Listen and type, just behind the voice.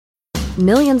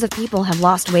Millions of people have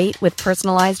lost weight with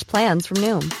personalized plans from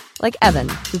Noom. Like Evan,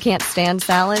 who can't stand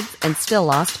salads and still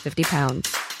lost 50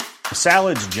 pounds.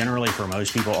 Salads generally for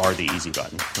most people are the easy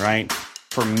button, right?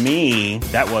 For me,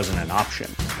 that wasn't an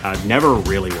option. I never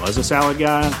really was a salad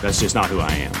guy. That's just not who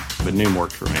I am. But Noom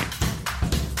worked for me.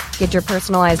 Get your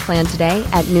personalized plan today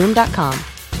at Noom.com.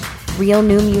 Real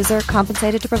Noom user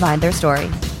compensated to provide their story.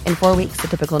 In 4 weeks, the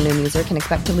typical Noom user can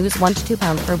expect to lose 1 to 2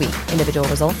 pounds per week. Individual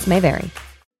results may vary.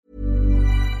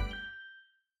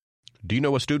 Do you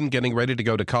know a student getting ready to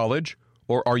go to college?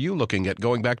 Or are you looking at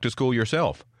going back to school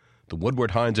yourself? The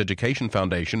Woodward Hines Education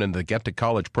Foundation and the Get to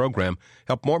College program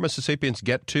help more Mississippians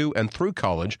get to and through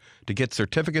college to get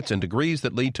certificates and degrees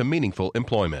that lead to meaningful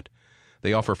employment.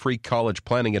 They offer free college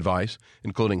planning advice,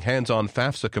 including hands-on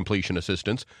FAFSA completion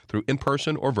assistance through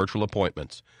in-person or virtual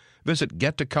appointments. Visit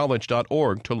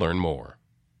gettocollege.org to learn more.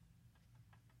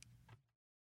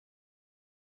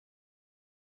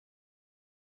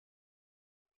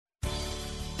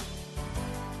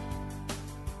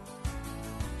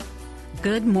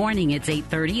 Good morning. It's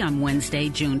 8:30 on Wednesday,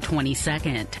 June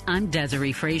 22nd. I'm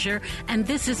Desiree Frazier, and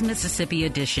this is Mississippi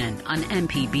Edition on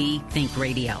MPB Think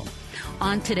Radio.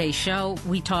 On today's show,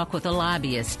 we talk with a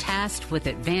lobbyist tasked with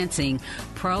advancing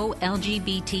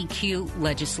pro-LGBTQ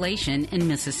legislation in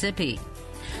Mississippi.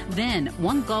 Then,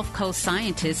 one Gulf Coast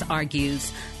scientist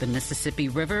argues the Mississippi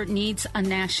River needs a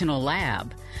national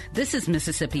lab. This is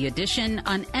Mississippi Edition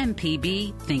on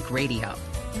MPB Think Radio.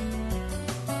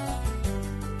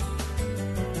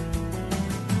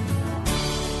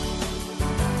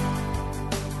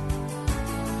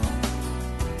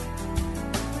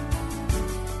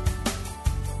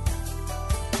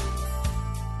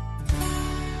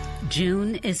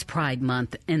 June is Pride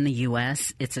Month in the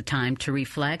U.S. It's a time to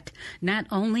reflect not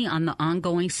only on the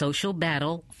ongoing social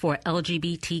battle for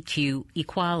LGBTQ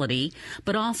equality,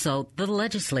 but also the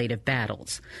legislative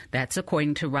battles. That's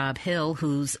according to Rob Hill,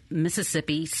 who's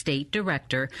Mississippi State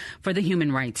Director for the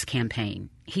Human Rights Campaign.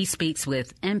 He speaks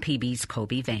with MPB's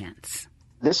Kobe Vance.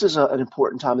 This is an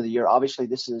important time of the year. Obviously,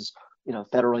 this is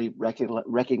federally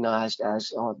recognized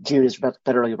as June is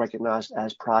federally recognized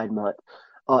as Pride Month.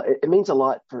 It means a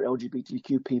lot for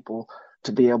LGBTQ people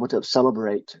to be able to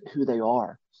celebrate who they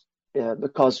are,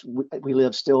 because we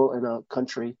live still in a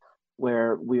country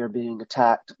where we are being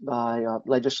attacked by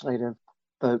legislative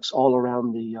folks all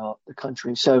around the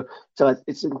country. So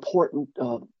it's important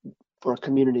for a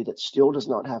community that still does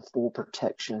not have full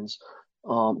protections,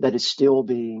 that is still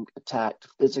being attacked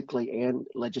physically and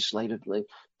legislatively,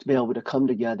 to be able to come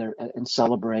together and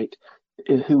celebrate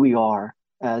who we are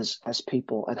as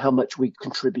people and how much we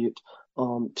contribute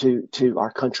to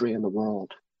our country and the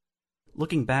world.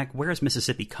 Looking back, where has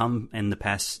Mississippi come in the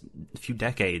past few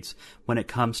decades when it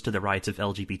comes to the rights of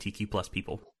LGBTQ plus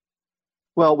people?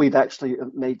 Well, we've actually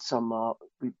made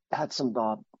we've had some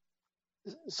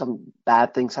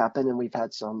bad things happen, and we've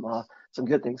had some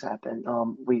good things happen.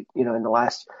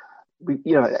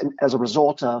 As a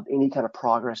result of any kind of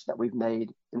progress that we've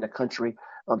made in the country,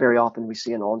 very often we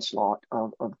see an onslaught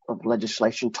of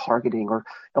legislation targeting or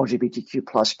LGBTQ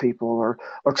plus people or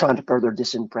trying to further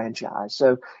disenfranchise.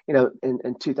 So,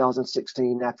 in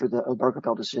 2016, after the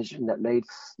Obergefell decision that made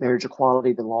marriage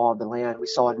equality the law of the land, we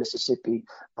saw in Mississippi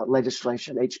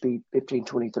legislation, HB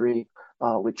 1523,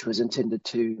 which was intended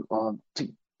to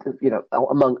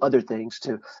among other things,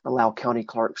 to allow county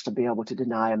clerks to be able to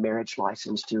deny a marriage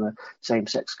license to a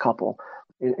same-sex couple.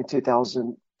 In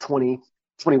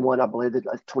 2021, I believe,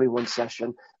 the 21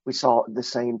 session, we saw the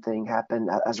same thing happen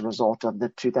as a result of the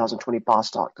 2020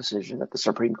 Bostock decision at the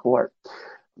Supreme Court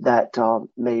that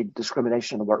made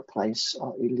discrimination in the workplace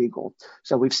illegal.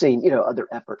 So we've seen, other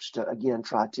efforts to, again,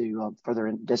 try to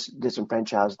further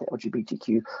disenfranchise the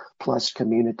LGBTQ plus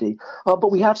community.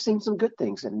 But we have seen some good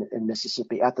things in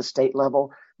Mississippi. At the state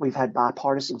level, we've had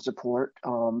bipartisan support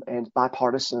and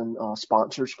bipartisan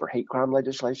sponsors for hate crime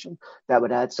legislation that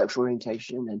would add sexual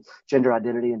orientation and gender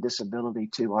identity and disability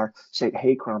to our state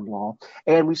hate crime law.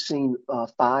 And we've seen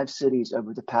 5 cities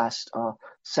over the past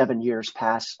 7 years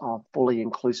pass fully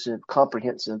inclusive,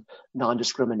 comprehensive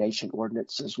non-discrimination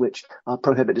ordinances, which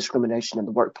prohibit discrimination in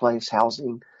the workplace,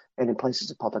 housing, and in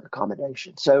places of public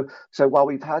accommodation. So while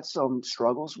we've had some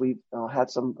struggles, we've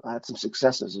had some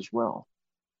successes as well.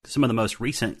 Some of the most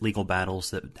recent legal battles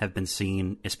that have been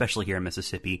seen, especially here in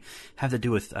Mississippi, have to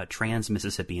do with trans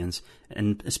Mississippians,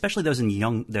 and especially those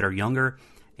that are younger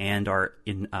and are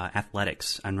in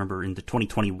athletics. I remember in the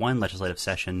 2021 legislative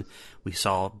session, we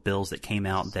saw bills that came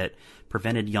out that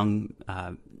prevented young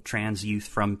trans youth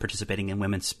from participating in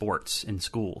women's sports in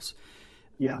schools.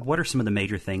 Yeah. What are some of the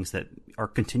major things that are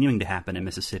continuing to happen in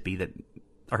Mississippi that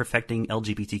are affecting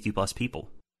LGBTQ plus people?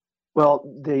 Well,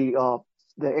 the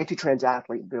anti-trans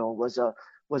athlete bill was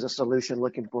a solution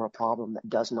looking for a problem that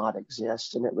does not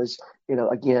exist, and it was,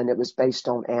 again, it was based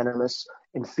on animus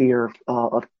and fear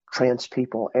of trans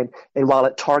people, and while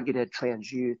it targeted trans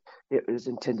youth, it was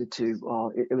intended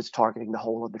to it was targeting the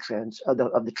whole of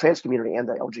the trans community and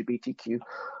the LGBTQ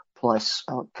plus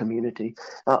community.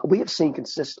 We have seen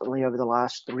consistently over the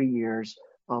last 3 years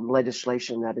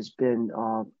legislation that has been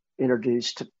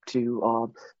introduced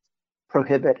to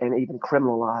prohibit and even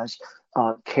criminalize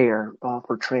care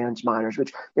for trans minors,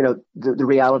 which, the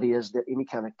reality is that any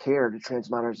kind of care to trans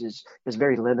minors is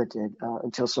very limited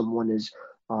until someone is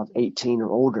 18 or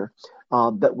older.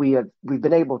 But we've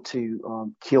been able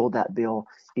to kill that bill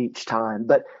each time.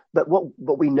 But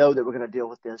we know that we're going to deal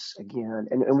with this again.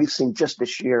 And we've seen just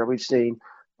this year,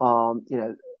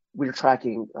 we're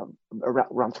tracking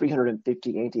around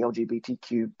 350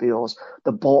 anti-LGBTQ bills,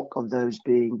 the bulk of those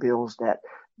being bills that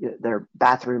they're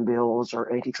bathroom bills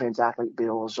or anti-trans athlete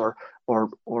bills or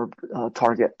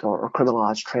target or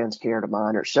criminalize trans care to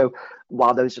minors. So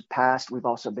while those have passed, we've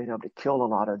also been able to kill a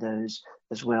lot of those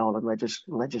as well in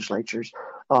legislatures.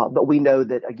 But we know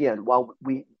that, again, while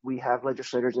we have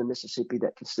legislators in Mississippi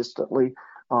that consistently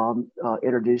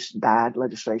introduce bad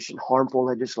legislation, harmful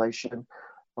legislation,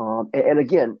 and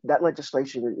again, that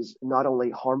legislation is not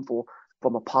only harmful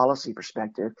from a policy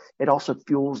perspective, it also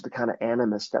fuels the kind of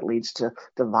animus that leads to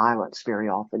violence very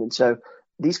often. And so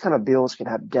these kind of bills can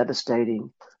have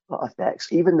devastating effects,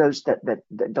 even those that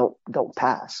don't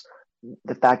pass.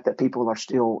 The fact that people are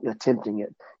still attempting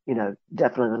it,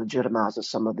 definitely legitimizes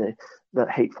some of the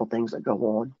hateful things that go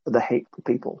on for the hateful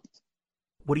people.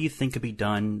 What do you think could be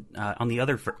done on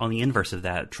the inverse of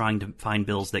that, trying to find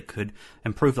bills that could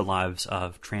improve the lives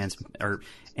of trans or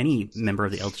any member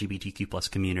of the LGBTQ plus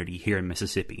community here in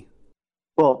Mississippi?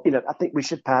 Well, I think we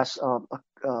should pass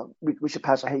we should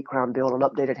pass a hate crime bill, an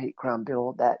updated hate crime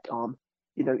bill that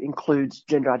includes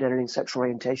gender identity and sexual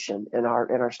orientation in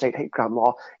our state hate crime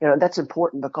law. And that's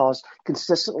important because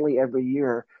consistently every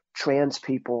year, trans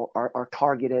people are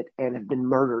targeted and have been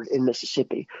murdered in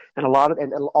Mississippi. And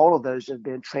all of those have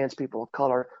been trans people of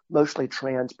color, mostly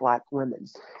trans Black women.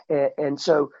 And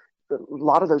so a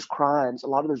lot of those crimes, a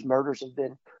lot of those murders have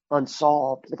been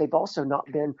unsolved, but they've also not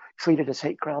been treated as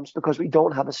hate crimes because we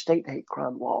don't have a state hate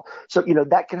crime law. So,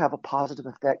 that can have a positive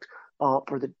effect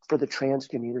for the trans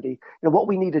community. What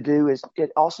we need to do is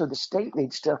the state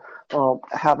needs to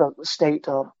have a state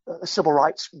a civil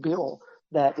rights bill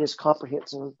that is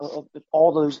comprehensive of all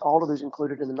of those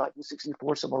included in the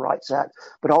 1964 Civil Rights Act,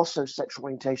 but also sexual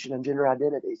orientation and gender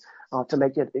identity, to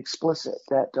make it explicit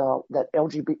that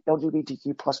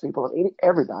LGBTQ plus people and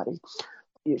everybody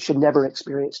should never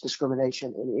experience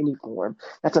discrimination in any form.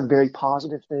 That's a very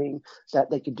positive thing that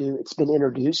they could do. It's been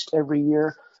introduced every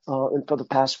year and for the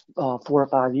past 4 or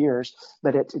 5 years,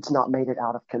 but it's not made it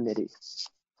out of committee.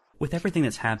 With everything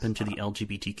that's happened to the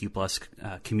LGBTQ plus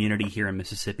community here in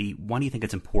Mississippi, why do you think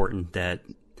it's important that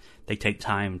they take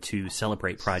time to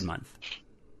celebrate Pride Month?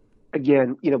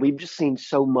 Again, we've just seen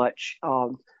so much,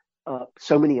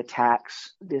 so many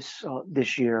attacks this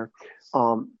year,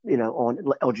 on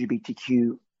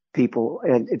LGBTQ people,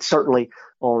 and it's certainly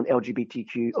on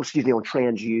on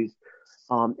trans youth.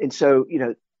 And so,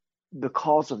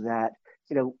 because of that,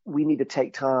 we need to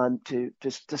take time to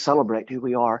celebrate who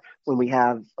we are when we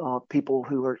have people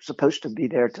who are supposed to be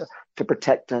there to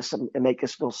protect us and make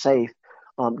us feel safe,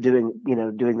 doing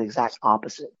the exact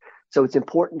opposite. So it's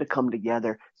important to come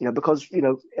together, because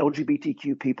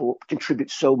LGBTQ people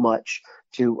contribute so much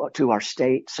to our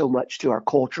state, so much to our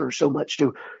culture, so much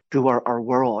to our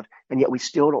world, and yet we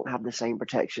still don't have the same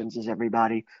protections as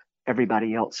everybody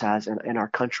else has in our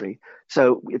country.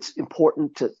 So it's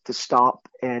important to stop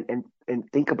and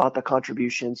think about the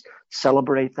contributions,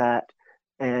 celebrate that,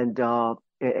 and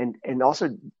also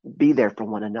be there for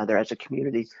one another as a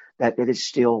community that is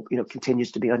still,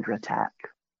 continues to be under attack.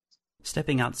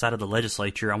 Stepping outside of the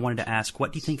legislature, I wanted to ask,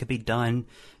 what do you think could be done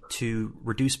to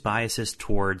reduce biases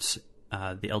towards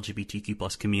the LGBTQ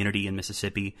plus community in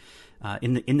Mississippi,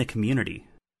 in the community?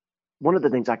 One of the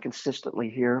things I consistently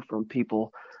hear from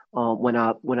people when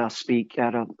I speak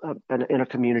in a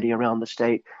community around the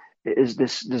state is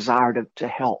this desire to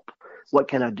help. What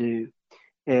can I do?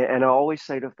 And I always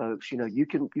say to folks, you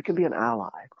can be an ally.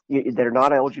 They're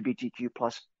not an LGBTQ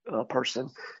plus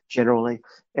person generally,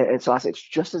 and so I say it's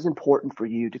just as important for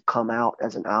you to come out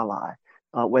as an ally,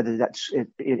 whether that's at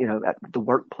the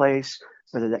workplace,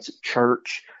 whether that's at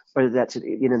church, whether that's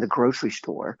in the grocery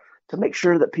store, to make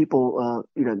sure that people,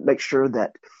 make sure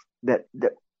that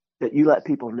you let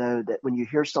people know that when you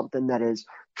hear something that is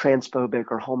transphobic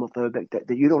or homophobic,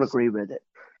 that you don't agree with it,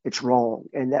 it's wrong,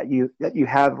 and that you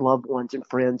have loved ones and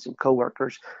friends and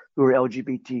coworkers who are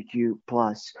LGBTQ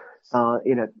plus.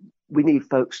 We need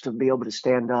folks to be able to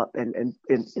stand up and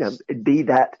be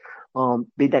that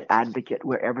advocate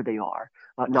wherever they are,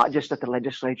 not just at the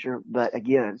legislature, but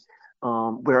again,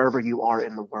 wherever you are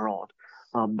in the world.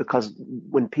 Because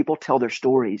when people tell their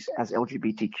stories as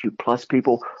LGBTQ plus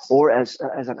people or as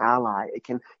an ally,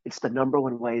 it's the number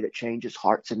one way that changes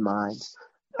hearts and minds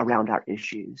around our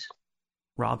issues.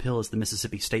 Rob Hill is the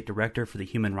Mississippi State Director for the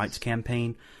Human Rights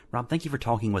Campaign. Rob, thank you for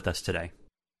talking with us today.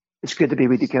 It's good to be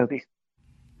with you, Kobe.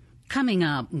 Coming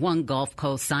up, one Gulf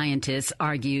Coast scientist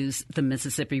argues the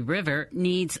Mississippi River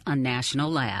needs a national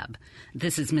lab.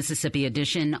 This is Mississippi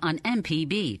Edition on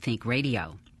MPB Think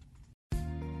Radio.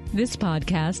 This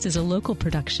podcast is a local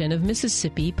production of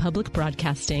Mississippi Public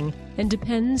Broadcasting and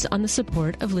depends on the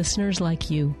support of listeners like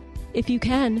you. If you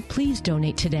can, please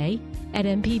donate today at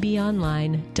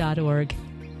mpbonline.org.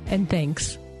 And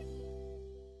thanks.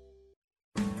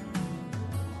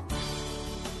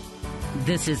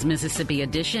 This is Mississippi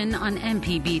Edition on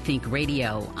MPB Think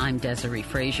Radio. I'm Desiree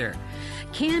Frazier.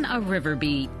 Can a river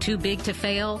be too big to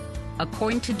fail?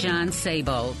 According to John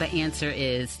Sabo, the answer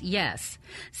is yes.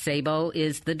 Sabo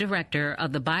is the director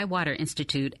of the Bywater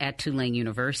Institute at Tulane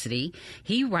University.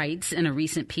 He writes in a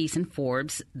recent piece in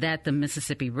Forbes that the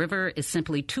Mississippi River is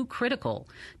simply too critical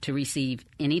to receive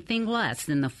anything less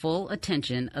than the full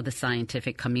attention of the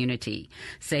scientific community.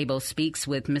 Sabo speaks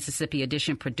with Mississippi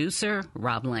Edition producer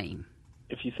Rob Lane.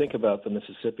 If you think about the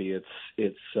Mississippi,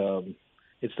 it's the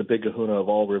big kahuna of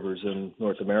all rivers in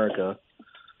North America.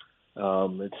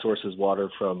 It sources water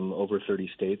from over 30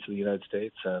 states in the United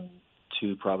States and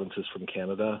 2 provinces from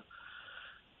Canada.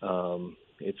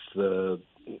 It's the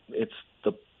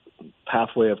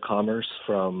pathway of commerce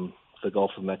from the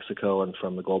Gulf of Mexico and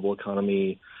from the global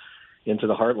economy into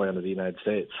the heartland of the United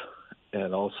States,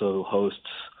 and also hosts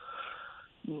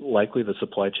likely the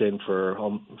supply chain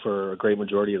for a great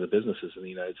majority of the businesses in the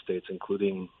United States,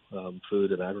 including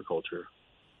food and agriculture.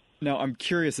 Now, I'm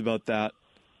curious about that.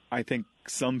 I think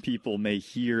some people may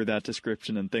hear that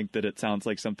description and think that it sounds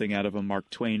like something out of a Mark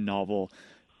Twain novel.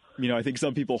 I think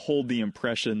some people hold the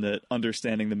impression that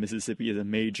understanding the Mississippi as a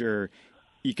major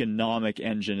economic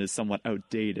engine is somewhat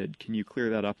outdated. Can you clear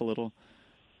that up a little?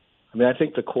 I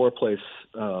think the core thing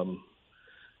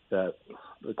that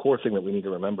we need to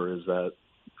remember is that a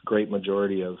great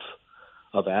majority of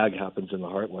ag happens in the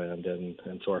heartland,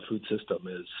 and so our food system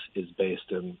is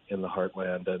based in the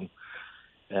heartland,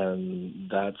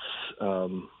 and that's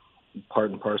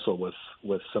part and parcel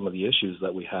with some of the issues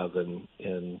that we have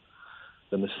in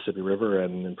the Mississippi River,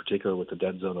 and in particular with the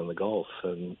dead zone in the Gulf.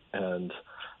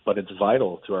 But it's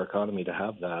vital to our economy to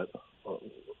have that. A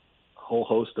whole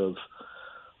host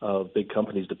of big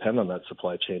companies depend on that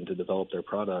supply chain to develop their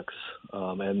products.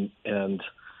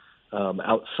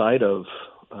 Outside of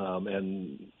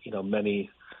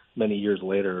many years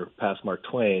later, past Mark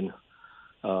Twain,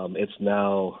 it's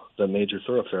now the major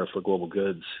thoroughfare for global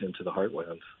goods into the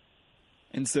heartland.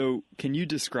 And so can you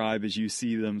describe, as you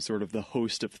see them, sort of the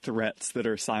host of threats that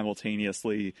are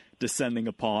simultaneously descending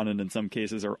upon and in some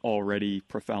cases are already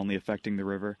profoundly affecting the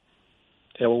river?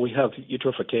 Yeah, well, we have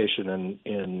eutrophication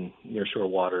in nearshore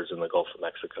waters in the Gulf of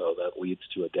Mexico that leads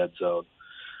to a dead zone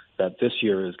that this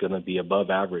year is going to be above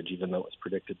average, even though it's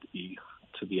predicted to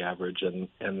be average. And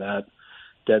that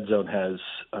dead zone has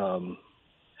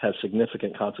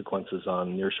significant consequences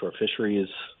on nearshore fisheries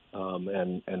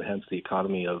and hence the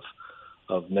economy of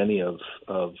many of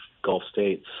Gulf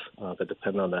states that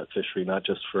depend on that fishery, not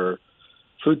just for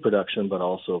food production, but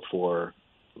also for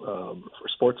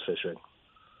sports fishing.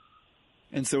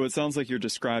 And so it sounds like you're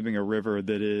describing a river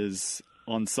that is,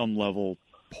 on some level,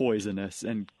 poisonous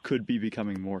and could be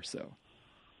becoming more so.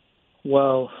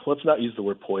 Well, let's not use the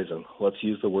word poison. Let's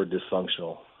use the word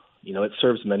dysfunctional. It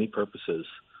serves many purposes.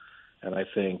 And I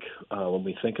think when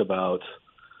we think about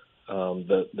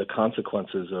the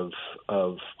consequences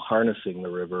of harnessing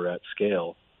the river at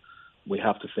scale, we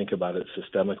have to think about it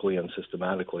systemically and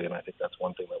systematically. And I think that's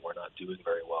one thing that we're not doing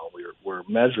very well. We're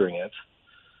measuring it.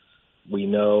 We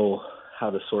know how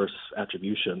to source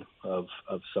attribution of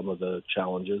some of the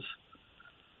challenges,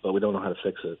 but we don't know how to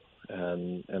fix it.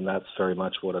 And that's very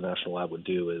much what a national lab would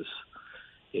do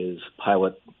is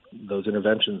pilot those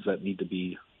interventions that need to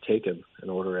be taken in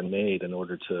order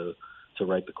to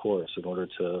right the course, in order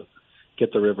to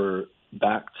get the river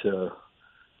back to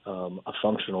a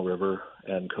functional river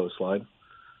and coastline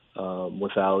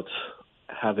without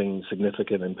having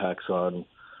significant impacts on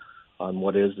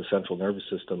what is the central nervous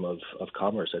system of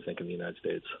commerce, I think, in the United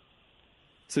States.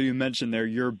 So you mentioned there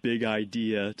your big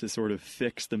idea to sort of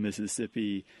fix the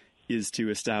Mississippi is to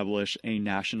establish a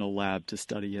national lab to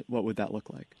study it, what would that look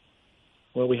like?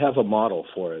 Well, we have a model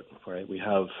for it, right? We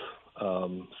have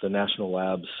the national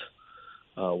labs,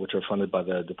 which are funded by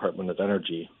the Department of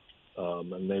Energy,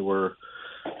 and they were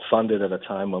funded at a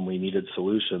time when we needed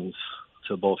solutions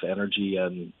to both energy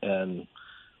and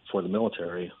for the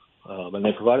military, and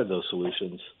they provided those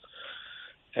solutions.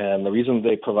 And the reason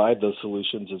they provide those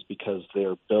solutions is because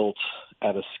they're built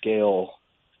at a scale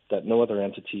that no other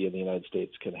entity in the United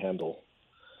States can handle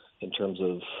in terms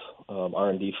of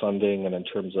R&D funding and in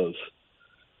terms of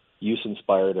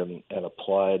use-inspired and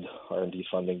applied R&D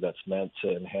funding that's meant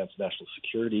to enhance national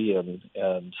security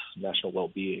and national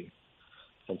well-being.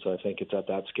 And so I think it's at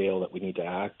that scale that we need to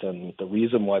act. And the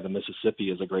reason why the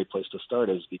Mississippi is a great place to start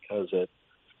is because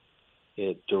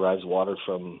it derives water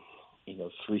from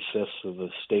 3/5 of the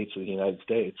states of the United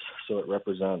States. So it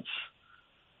represents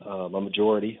a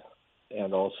majority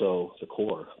and also the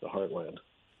core, the heartland.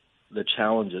 The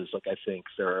challenges, I think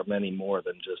there are many more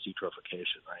than just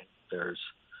eutrophication, right?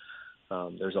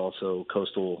 There's also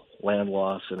coastal land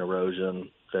loss and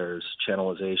erosion. There's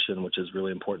channelization, which is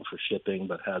really important for shipping,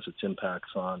 but has its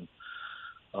impacts on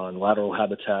lateral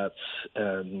habitats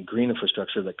and green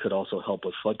infrastructure that could also help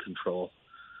with flood control.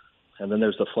 And then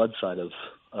there's the flood side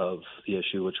of the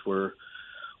issue, which we're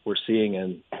seeing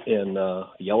in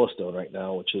Yellowstone right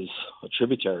now, which is a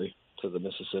tributary to the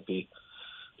Mississippi.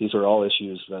 These are all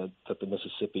issues that the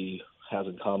Mississippi has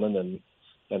in common,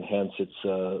 and hence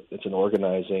it's an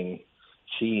organizing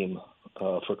theme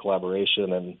for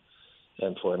collaboration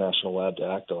and for a national lab to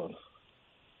act on.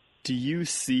 Do you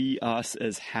see us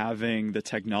as having the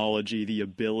technology, the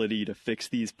ability to fix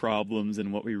these problems,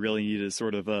 and what we really need is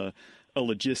sort of a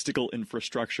logistical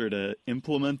infrastructure to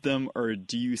implement them, or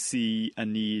do you see a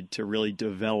need to really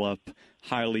develop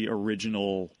highly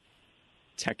original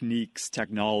techniques,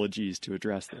 technologies to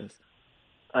address this?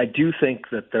 I do think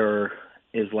that there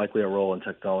is likely a role in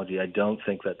technology. I don't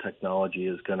think that technology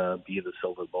is going to be the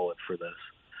silver bullet for this.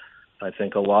 I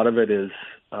think a lot of it is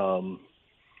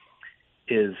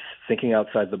thinking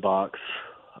outside the box,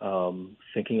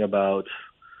 thinking about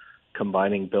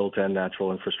combining built and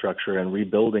natural infrastructure and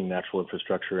rebuilding natural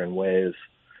infrastructure in ways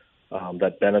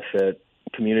that benefit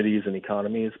communities and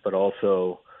economies, but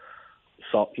also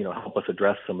help us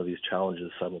address some of these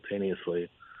challenges simultaneously.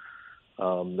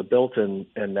 The built and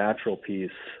natural piece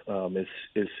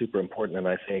is super important, and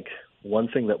I think one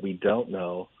thing that we don't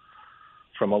know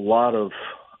from a lot of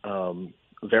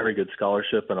very good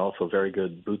scholarship and also very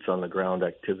good boots on the ground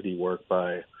activity work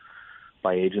by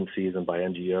agencies and by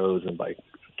NGOs and by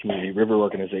community river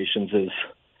organizations is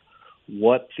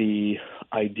what the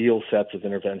ideal sets of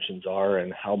interventions are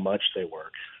and how much they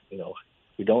work.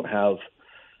 We don't have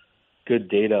good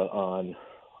data on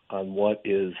what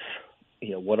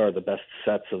are the best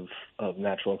sets of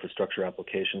natural infrastructure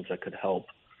applications that could help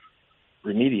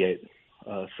remediate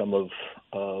some of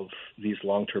these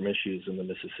long-term issues in the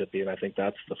Mississippi, and I think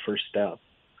that's the first step.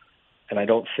 And I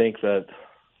don't think that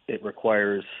it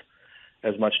requires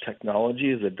as much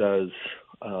technology as it does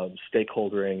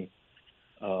stakeholdering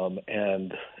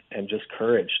and just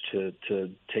courage to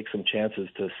take some chances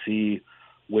to see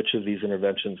which of these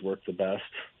interventions work the best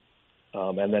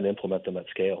and then implement them at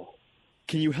scale.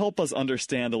 Can you help us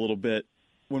understand a little bit?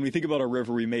 When we think about a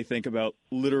river, we may think about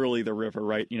literally the river,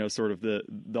 right? Sort of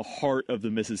the heart of the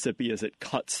Mississippi as it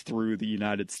cuts through the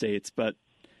United States. But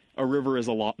a river is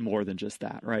a lot more than just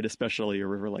that, right? Especially a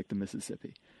river like the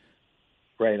Mississippi.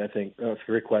 Right. I think that's a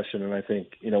great question. And I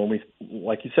think, when we,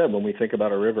 like you said, when we think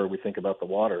about a river, we think about the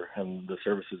water and the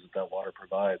services that water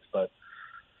provides. But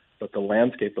the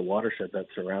landscape, the watershed that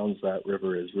surrounds that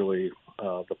river is really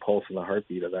the pulse and the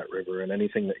heartbeat of that river. And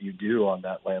anything that you do on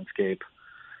that landscape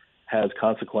has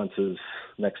consequences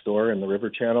next door in the river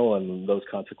channel, and those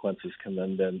consequences can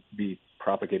then be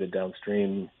propagated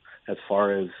downstream as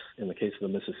far as, in the case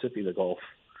of the Mississippi, the Gulf.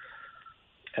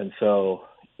 And so,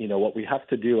 what we have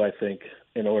to do, I think,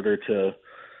 in order to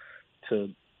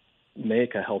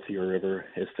make a healthier river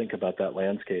is think about that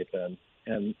landscape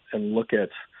and look at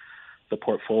the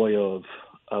portfolio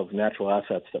of natural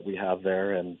assets that we have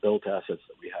there and built assets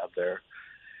that we have there.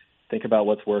 Think about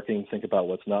what's working, think about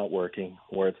what's not working.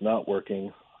 Where it's not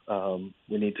working,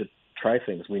 we need to try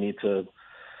things. We need to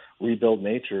rebuild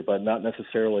nature, but not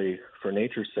necessarily for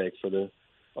nature's sake,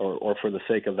 or for the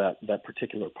sake of that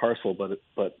particular parcel,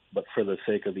 but for the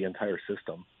sake of the entire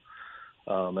system.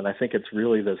 And I think it's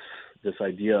really this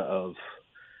idea of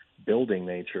building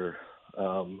nature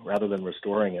rather than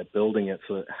restoring it, building it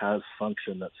so it has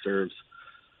function that serves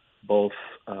both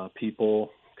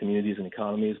people, communities, and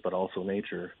economies, but also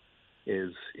nature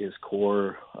is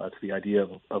core to the idea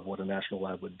of what a national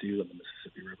lab would do in the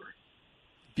Mississippi River.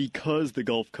 because the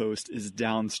Gulf Coast is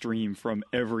downstream from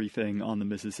everything on the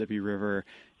Mississippi River,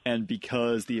 and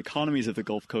because the economies of the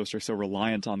Gulf Coast are so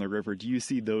reliant on the river, do you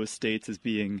see those states as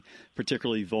being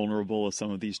particularly vulnerable if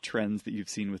some of these trends that you've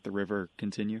seen with the river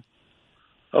continue?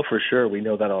 Oh, for sure. We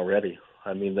know that already.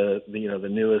 I mean, the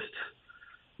newest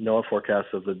NOAA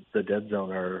forecasts of the dead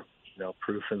zone are,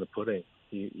 proof in the pudding.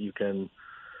 You can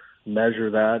measure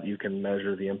that. You can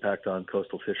measure the impact on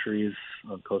coastal fisheries,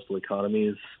 on coastal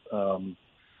economies.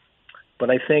 But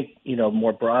I think,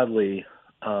 more broadly,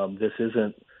 this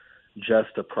isn't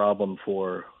just a problem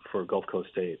for Gulf Coast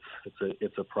states.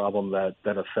 It's a problem that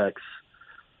affects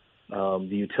the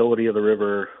utility of the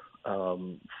river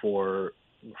for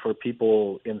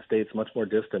people in states much more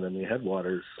distant in the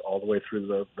headwaters, all the way through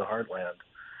the heartland,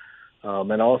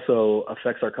 and also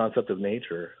affects our concept of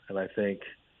nature. And I think,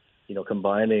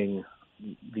 combining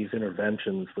these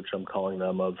interventions, which I'm calling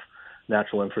them, of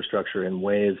natural infrastructure in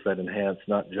ways that enhance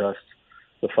not just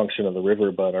the function of the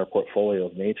river, but our portfolio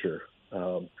of nature,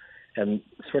 and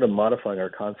sort of modifying our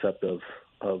concept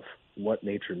of what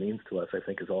nature means to us, I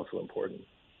think is also important.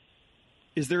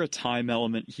 Is there a time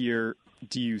element here?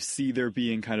 Do you see there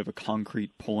being kind of a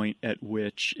concrete point at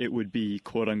which it would be,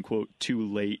 quote unquote, too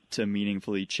late to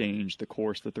meaningfully change the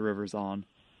course that the river's on?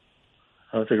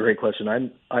 Oh, that's a great question.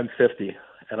 I'm 50,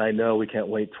 and I know we can't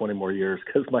wait 20 more years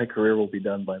because my career will be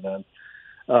done by then.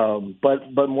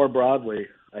 But more broadly,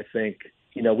 I think,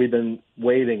 we've been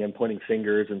waiting and pointing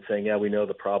fingers and saying, yeah, we know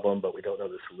the problem, but we don't know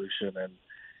the solution.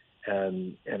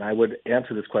 And I would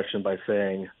answer this question by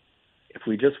saying, if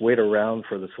we just wait around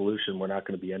for the solution, we're not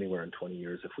going to be anywhere in 20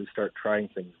 years. If we start trying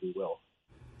things, we will.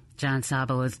 John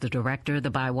Sabo is the director of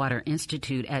the Bywater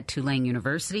Institute at Tulane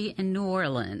University in New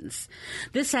Orleans.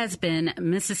 This has been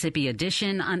Mississippi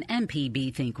Edition on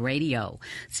MPB Think Radio.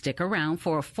 Stick around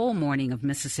for a full morning of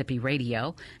Mississippi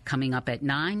radio. Coming up at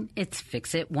 9, it's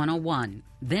Fix It 101.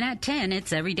 Then at 10,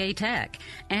 it's Everyday Tech.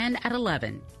 And at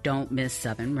 11, don't miss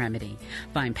Southern Remedy.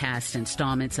 Find past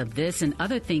installments of this and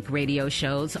other Think Radio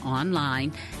shows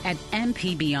online at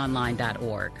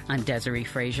mpbonline.org. I'm Desiree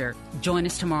Frazier. Join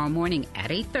us tomorrow morning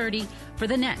at 8:30 for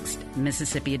the next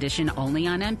Mississippi Edition only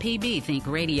on MPB Think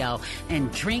Radio.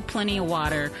 And drink plenty of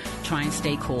water. Try and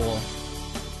stay cool.